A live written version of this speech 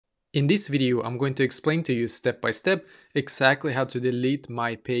In this video, I'm going to explain to you step by step exactly how to delete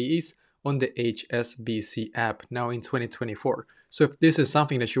my Payees on the HSBC app now in 2024. So if this is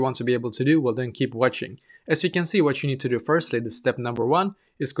something that you want to be able to do, well then keep watching. As you can see, what you need to do firstly, the step number one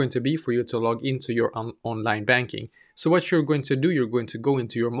is going to be for you to log into your online banking. So what you're going to do, you're going to go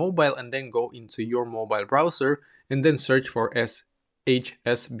into your mobile and then go into your mobile browser and then search for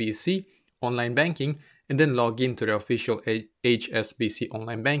HSBC online banking and then log into the official HSBC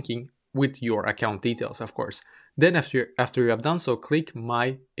online banking with your account details, of course. Then after you have done so, click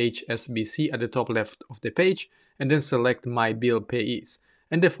My HSBC at the top left of the page and then select My Bill Payees.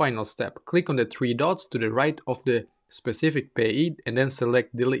 And the final step, click on the three dots to the right of the specific payee and then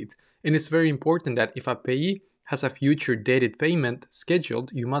select Delete. And it's very important that if a payee has a future dated payment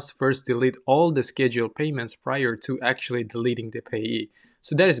scheduled, you must first delete all the scheduled payments prior to actually deleting the payee.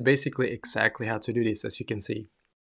 So that is basically exactly how to do this, as you can see.